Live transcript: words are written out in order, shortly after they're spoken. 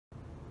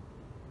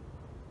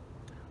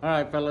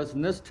Alright fellas,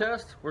 in this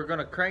test we're going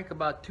to crank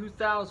about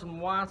 2,000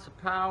 watts of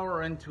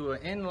power into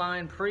an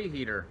inline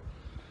preheater.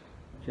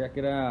 Check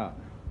it out.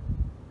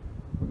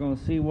 We're going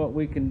to see what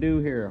we can do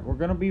here. We're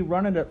going to be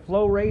running at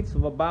flow rates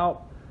of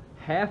about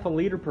half a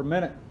liter per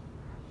minute.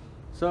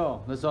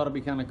 So this ought to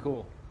be kind of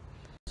cool.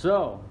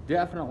 So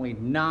definitely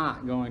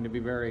not going to be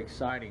very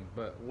exciting,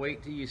 but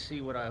wait till you see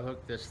what I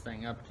hook this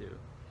thing up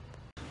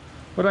to.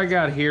 What I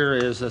got here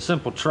is a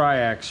simple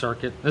triac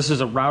circuit. This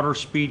is a router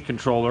speed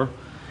controller.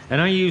 And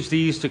I use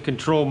these to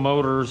control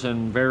motors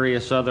and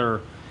various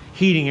other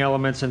heating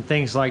elements and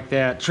things like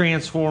that,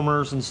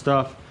 transformers and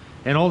stuff,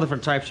 and all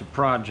different types of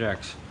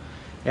projects.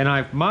 And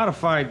I've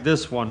modified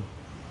this one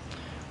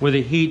with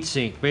a heat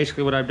sink.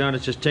 Basically what I've done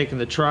is just taken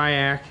the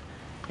triac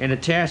and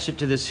attached it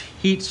to this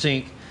heat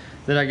sink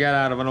that I got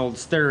out of an old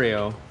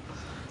stereo.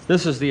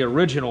 This is the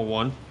original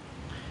one,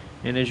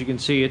 and as you can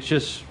see, it's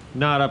just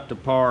not up to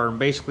par. And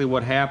basically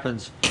what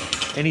happens,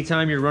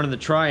 anytime you're running the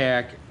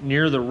triac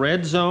near the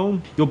red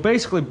zone, you'll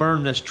basically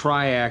burn this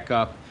triac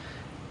up.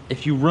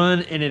 If you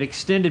run in an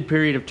extended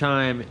period of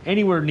time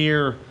anywhere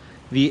near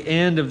the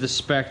end of the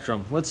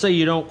spectrum, let's say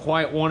you don't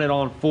quite want it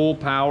on full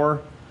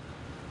power,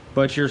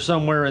 but you're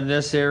somewhere in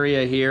this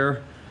area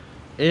here,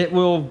 it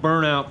will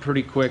burn out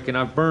pretty quick. And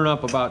I've burned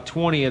up about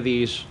 20 of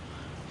these,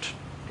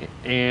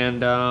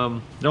 and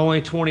they're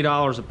only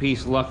 $20 a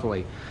piece,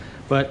 luckily.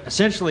 But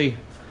essentially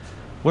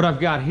what I've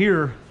got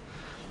here,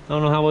 I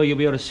don't know how well you'll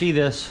be able to see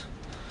this,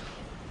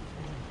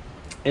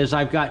 is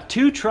I've got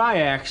two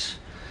triacs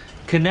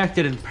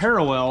connected in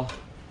parallel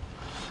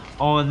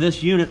on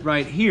this unit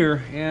right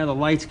here. Yeah, the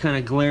light's kind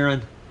of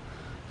glaring.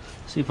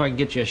 See if I can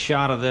get you a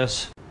shot of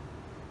this.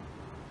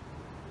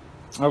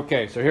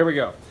 Okay, so here we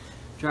go.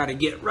 Try to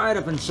get right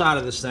up inside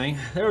of this thing.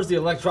 There's the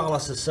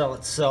electrolysis cell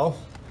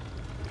itself.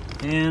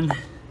 And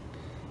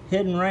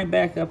hidden right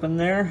back up in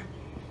there.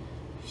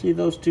 See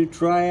those two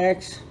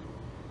triacs?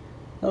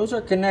 Those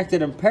are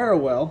connected in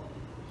parallel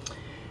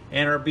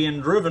and are being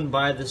driven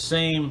by the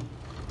same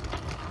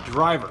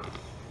driver,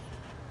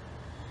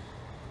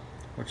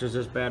 which is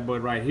this bad boy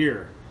right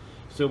here.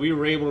 So we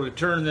were able to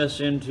turn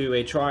this into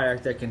a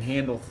triac that can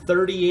handle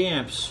 30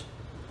 amps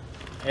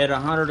at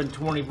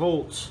 120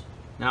 volts.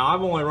 Now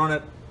I've only run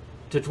it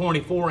to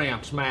 24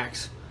 amps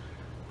max,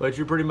 but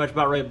you're pretty much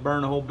about ready to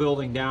burn the whole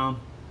building down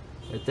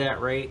at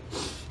that rate.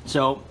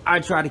 So I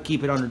try to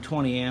keep it under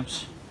 20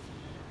 amps.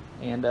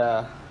 And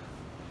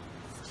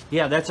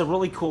yeah, that's a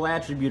really cool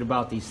attribute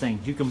about these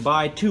things. You can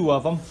buy two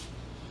of them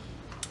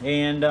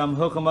and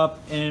hook them up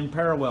in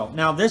parallel.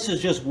 Now this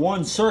is just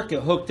one circuit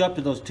hooked up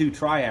to those two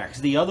triacs.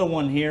 The other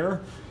one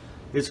here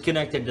is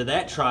connected to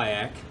that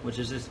triac, which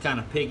is just kind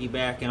of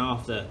piggybacking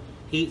off the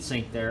heat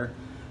sink there.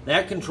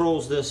 That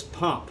controls this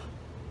pump.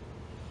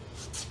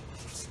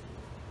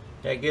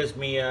 That gives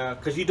me,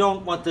 because you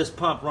don't want this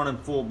pump running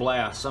full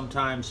blast.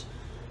 Sometimes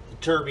the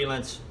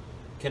turbulence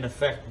can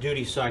affect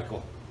duty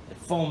cycle. It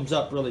foams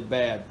up really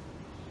bad.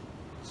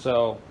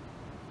 So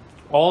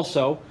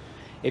also,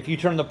 if you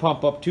turn the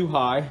pump up too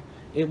high,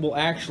 it will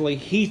actually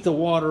heat the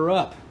water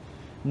up,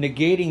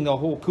 negating the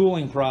whole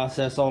cooling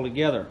process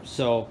altogether.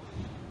 So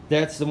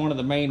that's one of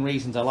the main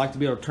reasons I like to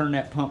be able to turn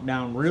that pump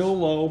down real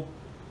low,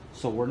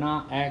 so we're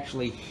not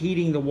actually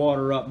heating the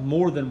water up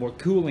more than we're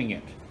cooling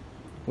it,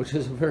 which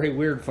is a very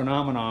weird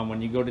phenomenon.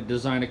 When you go to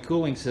design a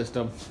cooling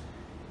system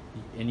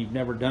and you've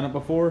never done it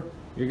before,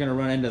 you're going to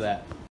run into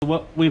that.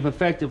 What we've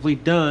effectively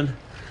done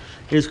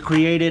is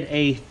created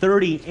a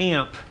 30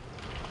 amp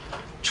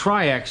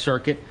triac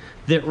circuit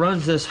that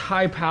runs this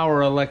high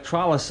power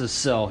electrolysis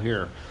cell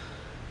here.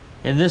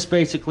 And this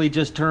basically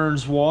just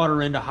turns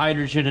water into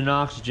hydrogen and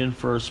oxygen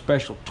for a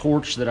special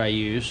torch that I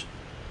use.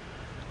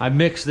 I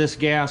mix this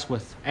gas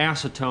with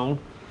acetone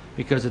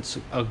because it's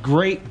a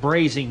great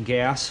brazing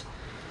gas.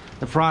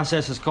 The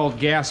process is called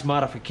gas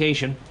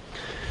modification.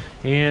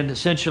 And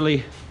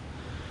essentially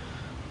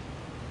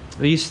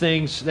these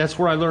things, that's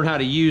where I learned how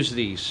to use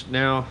these.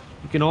 Now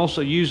you can also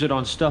use it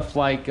on stuff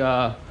like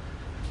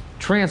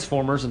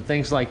transformers and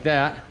things like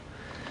that.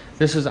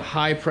 This is a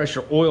high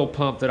pressure oil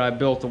pump that I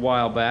built a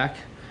while back,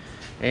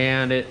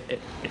 and it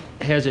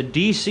has a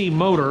DC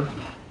motor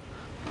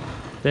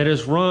that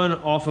is run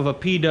off of a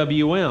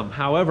PWM.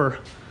 However,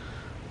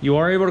 you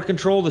are able to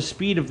control the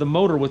speed of the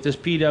motor with this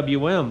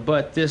PWM,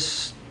 but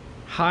this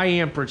high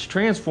amperage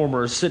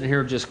transformer is sitting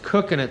here just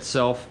cooking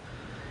itself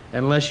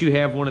unless you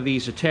have one of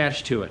these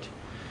attached to it.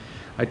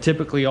 I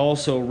typically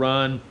also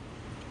run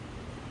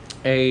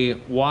a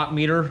watt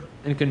meter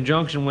in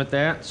conjunction with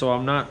that, so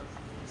I'm not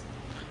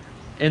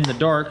in the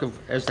dark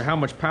as to how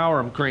much power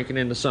I'm cranking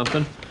into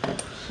something.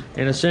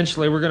 And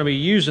essentially we're going to be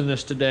using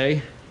this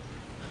today.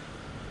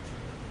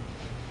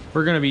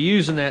 We're going to be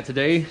using that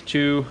today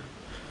to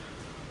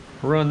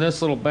run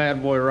this little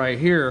bad boy right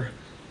here,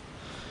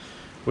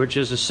 which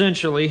is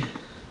essentially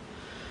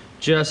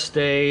just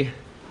a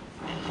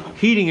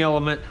heating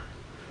element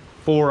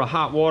for a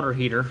hot water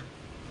heater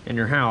in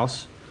your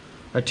house,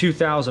 a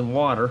 2000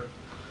 water.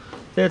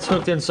 That's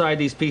hooked inside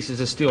these pieces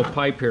of steel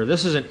pipe here.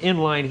 This is an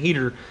inline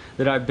heater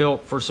that I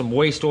built for some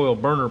waste oil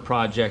burner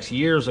projects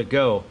years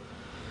ago.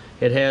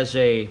 It has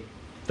a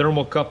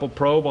thermocouple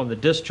probe on the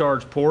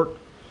discharge port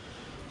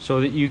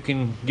so that you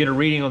can get a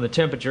reading on the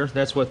temperature.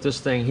 That's what this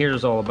thing here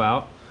is all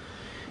about.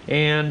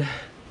 And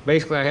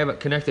basically I have it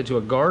connected to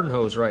a garden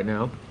hose right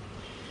now.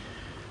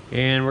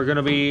 And we're going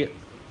to be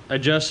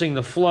adjusting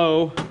the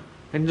flow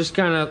and just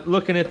kind of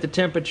looking at the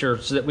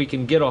temperature so that we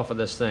can get off of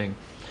this thing.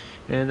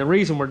 And the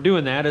reason we're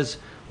doing that is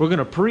we're going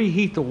to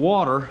preheat the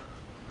water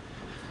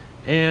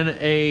in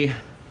a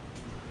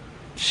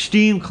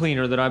steam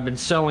cleaner that I've been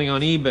selling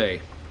on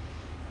eBay.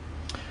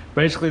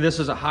 Basically, this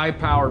is a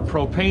high-powered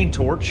propane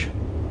torch,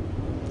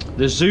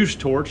 the Zeus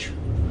torch.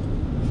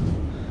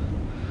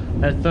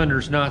 That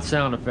thunder's not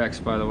sound effects,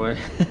 by the way.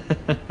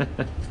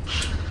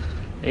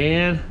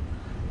 And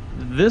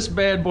this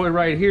bad boy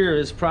right here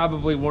is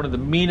probably one of the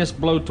meanest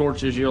blow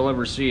torches you'll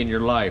ever see in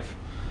your life.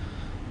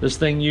 This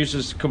thing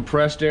uses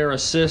compressed air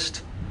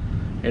assist,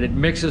 and it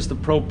mixes the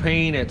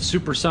propane at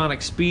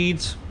supersonic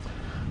speeds,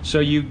 so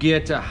you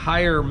get a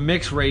higher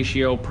mix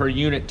ratio per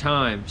unit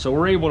time. So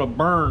we're able to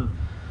burn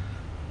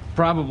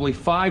probably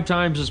 5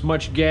 times as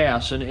much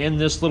gas in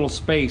this little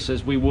space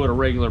as we would a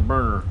regular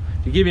burner.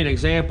 To give you an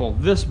example,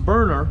 this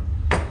burner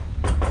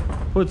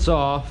puts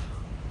off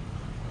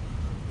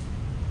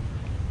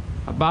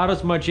about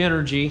as much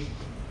energy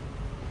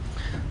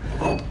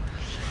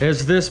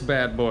as this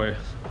bad boy.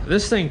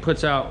 This thing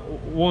puts out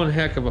one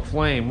heck of a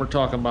flame. We're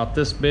talking about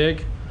this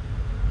big,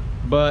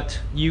 but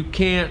you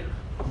can't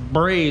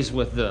braise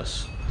with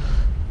this.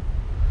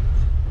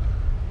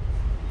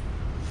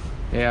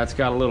 Yeah, it's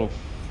got a little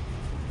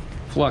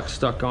flux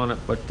stuck on it,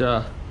 but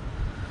as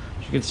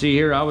you can see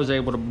here, I was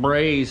able to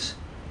braise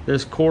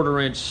this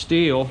 1/4 inch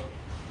steel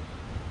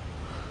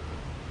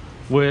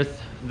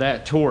with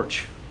that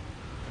torch.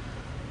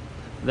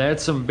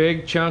 That's some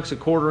big chunks of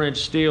 1/4 inch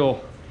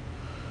steel.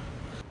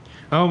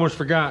 I almost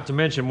forgot to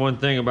mention one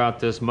thing about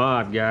this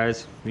mod,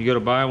 guys. If you go to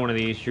buy one of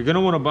these, you're going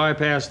to want to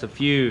bypass the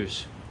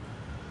fuse,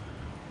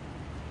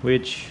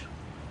 which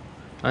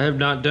I have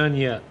not done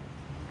yet.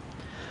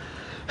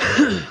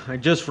 I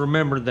just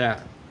remembered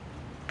that.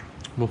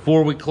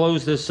 Before we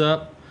close this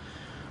up,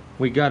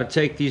 we got to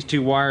take these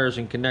 2 wires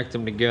and connect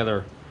them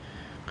together,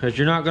 because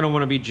you're not going to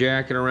want to be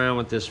jacking around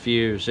with this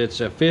fuse. It's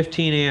a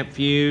 15 amp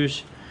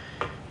fuse,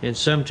 and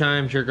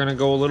sometimes you're going to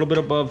go a little bit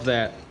above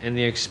that in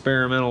the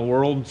experimental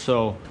world.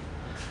 So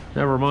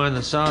never mind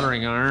the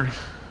soldering iron.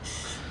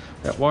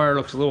 That wire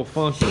looks a little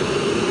funky.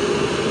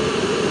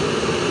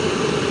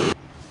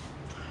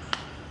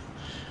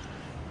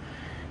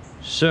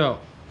 So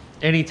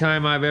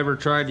anytime I've ever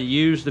tried to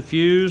use the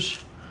fuse,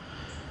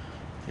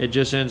 it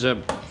just ends up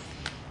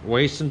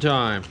wasting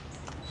time.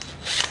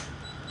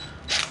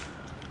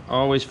 I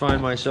always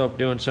find myself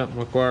doing something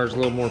that requires a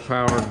little more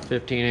power than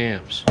 15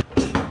 amps.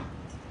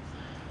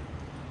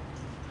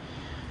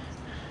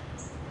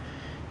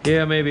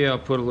 Yeah, maybe I'll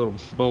put a little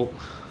bolt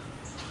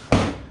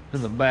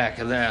in the back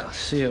of that. Let's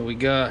see what we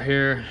got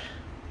here.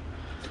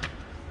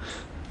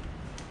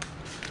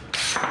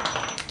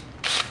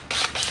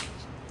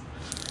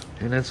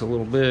 And that's a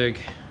little big.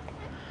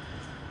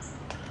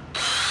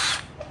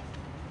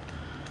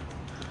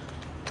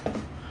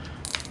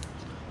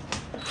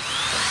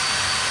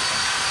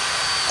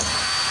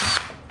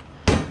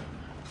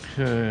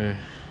 Okay.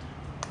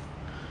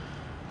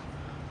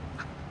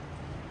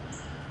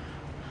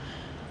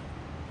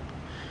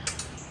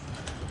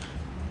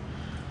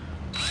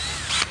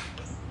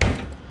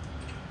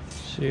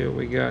 See what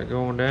we got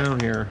going down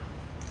here.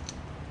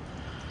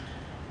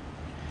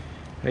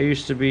 I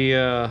used to be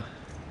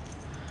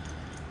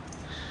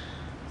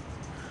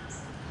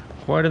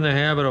quite in the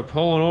habit of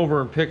pulling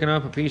over and picking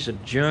up a piece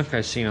of junk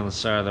I seen on the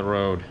side of the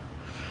road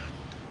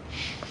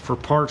for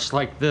parts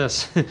like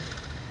this.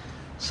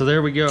 So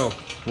there we go.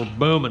 We're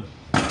booming.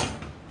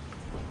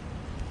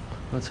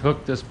 Let's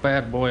hook this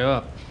bad boy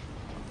up.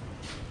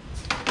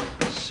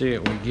 See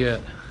what we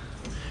get.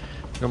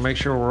 Gonna make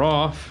sure we're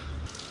off.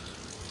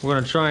 We're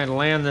gonna try and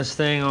land this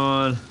thing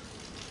on,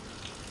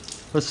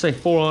 let's say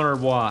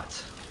 400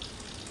 watts.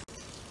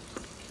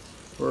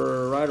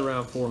 We're right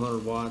around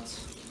 400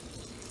 watts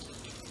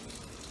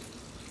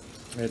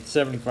at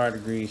 75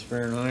 degrees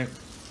Fahrenheit.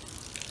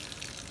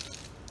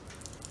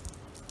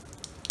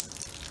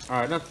 All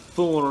right, not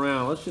fooling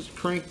around. Let's just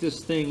crank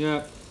this thing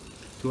up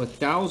to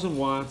 1,000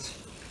 watts.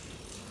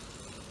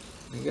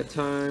 I got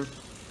time.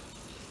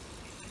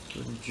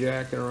 Just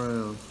jacking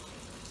around.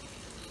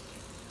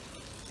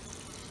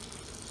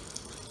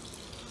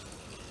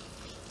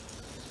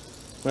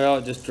 Well,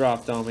 it just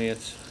dropped on me.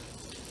 It's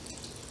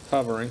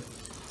hovering.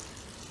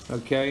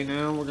 Okay,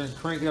 now we're going to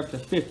crank it up to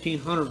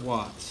 1,500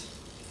 watts.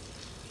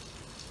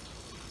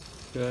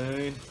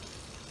 Okay.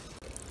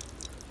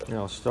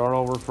 Now start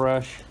over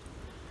fresh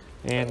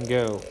and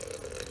go.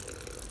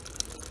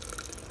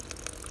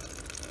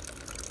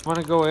 I'm going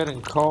to go ahead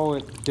and call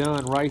it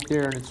done right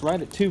there, and it's right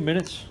at 2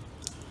 minutes.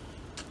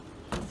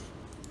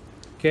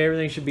 Okay,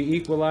 everything should be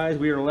equalized.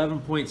 We are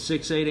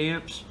 11.68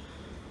 amps.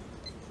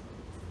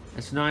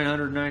 That's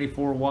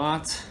 994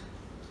 watts.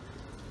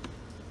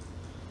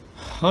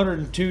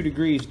 102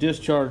 degrees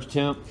discharge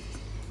temp.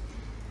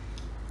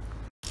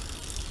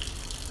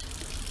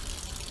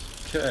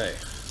 Okay.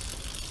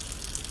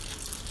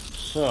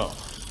 So.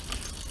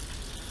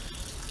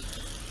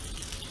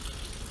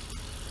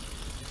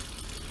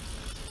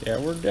 Yeah,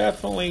 we're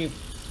definitely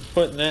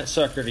putting that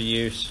sucker to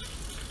use.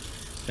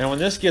 Now when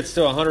this gets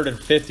to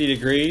 150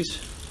 degrees,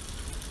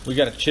 we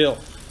got to chill.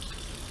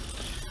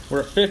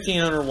 We're at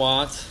 1500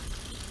 watts.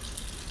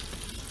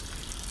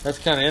 That's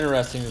kind of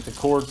interesting that the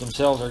cords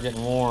themselves are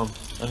getting warm.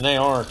 And they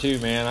are too,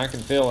 man. I can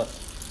feel it.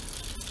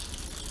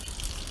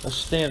 Let's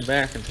stand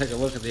back and take a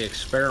look at the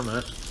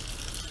experiment.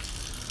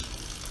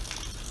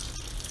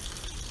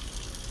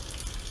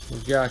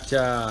 We've got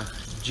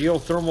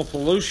geothermal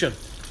pollution.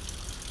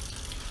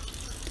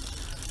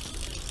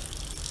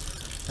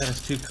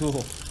 That's too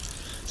cool.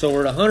 So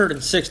we're at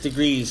 106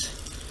 degrees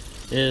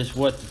is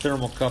what the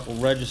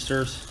thermocouple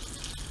registers.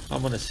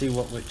 I'm going to see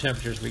what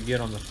temperatures we get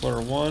on the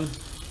FLIR 1.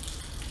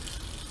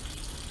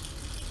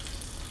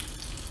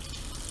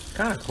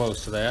 Kind of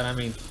close to that. I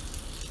mean,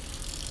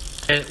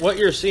 and what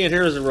you're seeing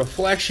here is a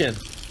reflection,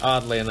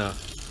 oddly enough.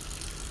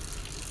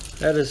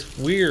 That is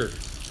weird.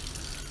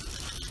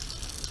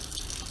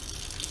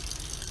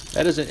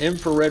 That is an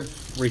infrared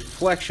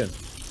reflection.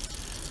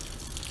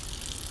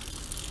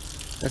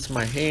 That's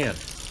my hand.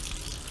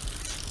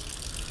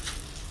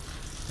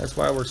 That's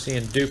why we're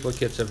seeing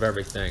duplicates of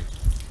everything.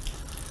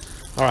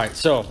 Alright,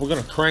 so we're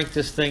going to crank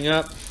this thing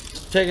up.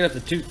 Take it up to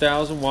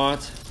 2000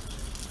 watts.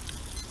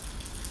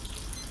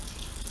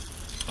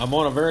 I'm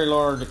on a very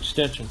large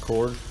extension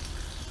cord,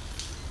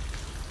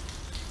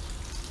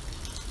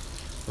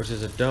 which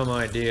is a dumb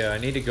idea. I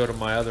need to go to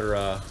my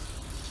other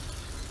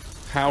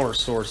power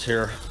source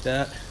here.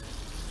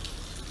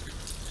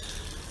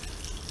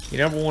 You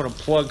never want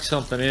to plug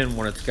something in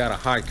when it's got a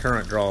high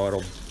current draw.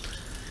 It'll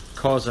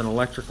cause an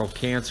electrical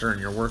cancer in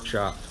your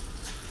workshop.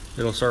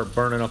 It'll start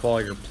burning up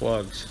all your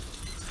plugs.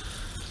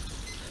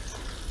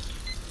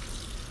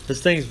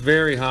 This thing's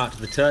very hot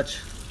to the touch.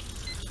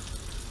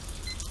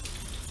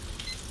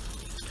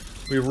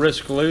 We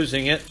risk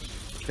losing it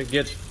if it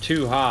gets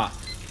too hot.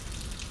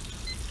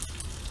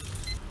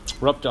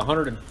 We're up to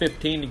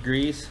 115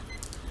 degrees.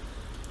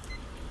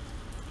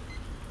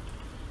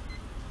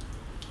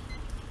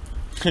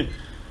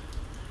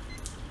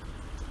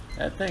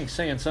 That thing's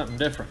saying something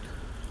different.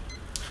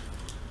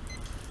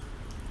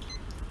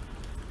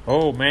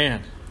 Oh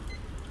man,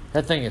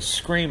 that thing is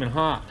screaming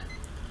hot.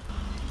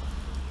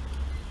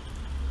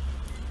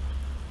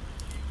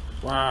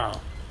 Wow.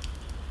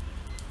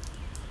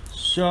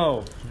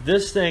 So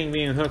this thing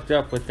being hooked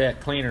up with that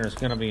cleaner is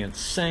going to be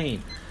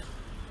insane.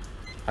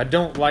 I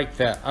don't like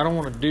that. I don't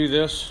want to do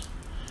this.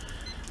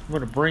 I'm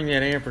going to bring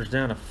that amperage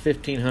down to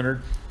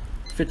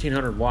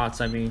 1500 watts.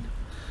 I mean,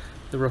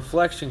 the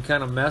reflection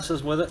kind of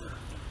messes with it.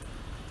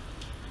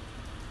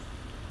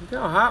 Look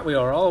how hot we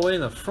are all the way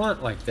in the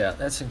front like that.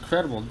 That's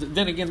incredible.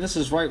 Then again, this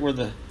is right where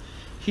the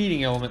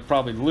heating element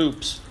probably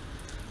loops.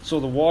 So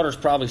the water's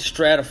probably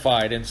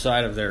stratified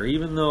inside of there,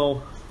 even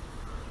though...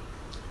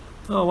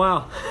 Oh,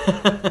 wow.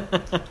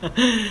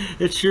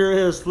 It sure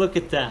is. Look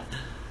at that.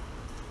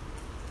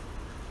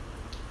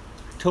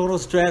 Total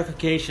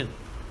stratification.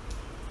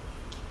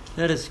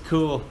 That is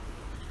cool.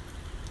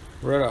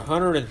 We're at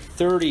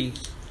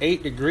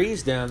 138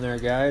 degrees down there,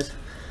 guys.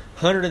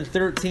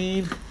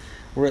 113.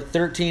 We're at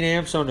 13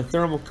 amps on the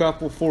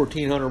thermocouple,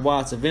 1400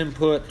 watts of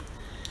input,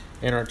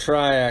 and our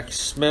triac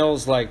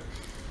smells like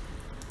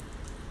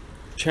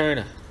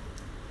China.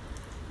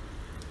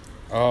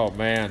 Oh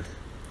man.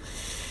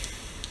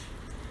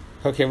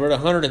 Okay, we're at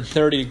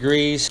 130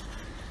 degrees.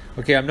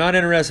 Okay, I'm not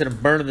interested in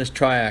burning this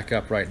triac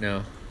up right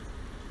now.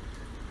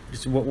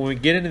 Just when we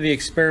get into the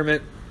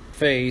experiment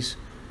phase.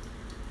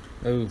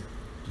 Oh, did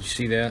you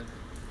see that?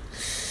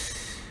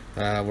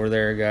 We're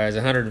there, guys.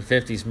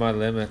 150 is my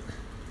limit.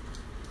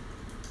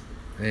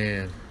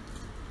 Man,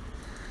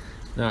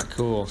 not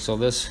cool. So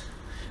this,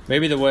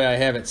 maybe the way I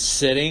have it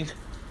sitting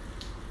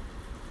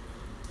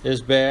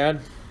is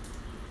bad.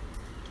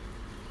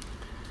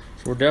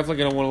 So we're definitely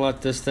going to want to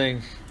let this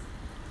thing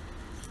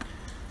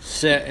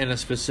sit in a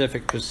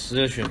specific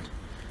position.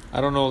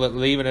 I don't know that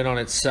leaving it on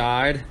its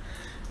side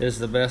is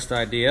the best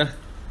idea,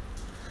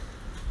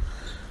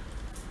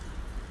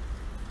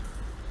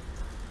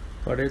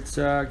 but it's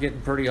getting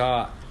pretty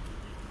hot.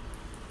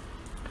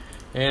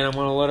 And I'm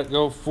going to let it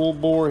go full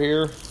bore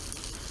here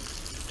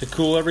to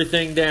cool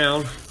everything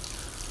down.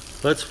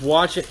 Let's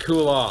watch it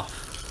cool off.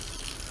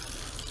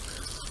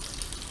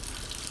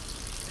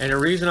 And the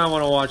reason I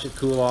want to watch it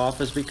cool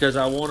off is because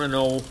I want to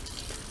know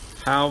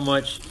how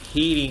much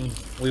heating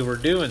we were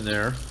doing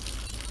there.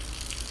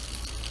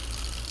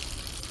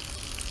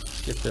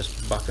 Let's get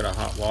this bucket of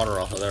hot water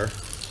off of there.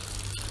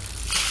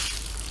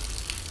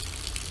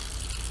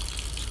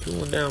 It's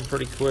cooling down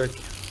pretty quick.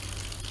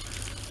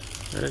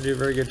 I didn't do a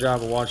very good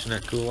job of watching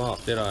that cool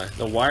off, did I?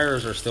 The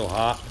wires are still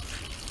hot.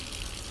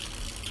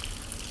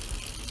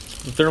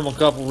 The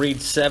thermocouple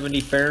reads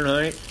 70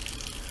 Fahrenheit.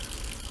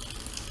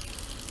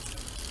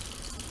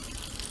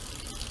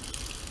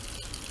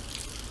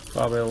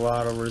 Probably a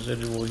lot of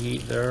residual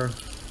heat there.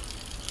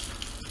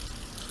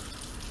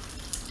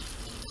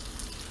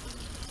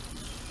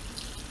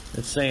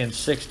 It's saying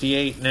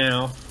 68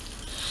 now.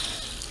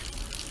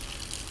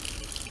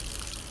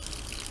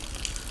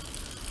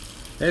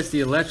 That's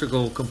the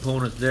electrical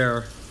component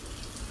there.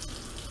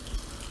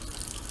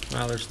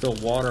 Wow, there's still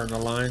water in the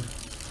line.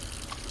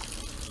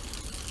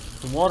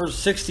 The water's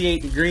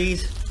 68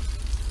 degrees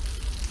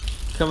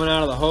coming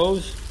out of the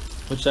hose,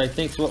 which I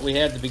think is what we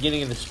had at the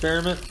beginning of the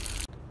experiment.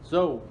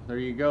 So there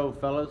you go,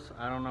 fellas.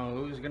 I don't know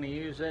who's going to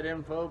use that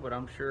info, but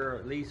I'm sure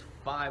at least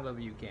 5 of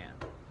you can.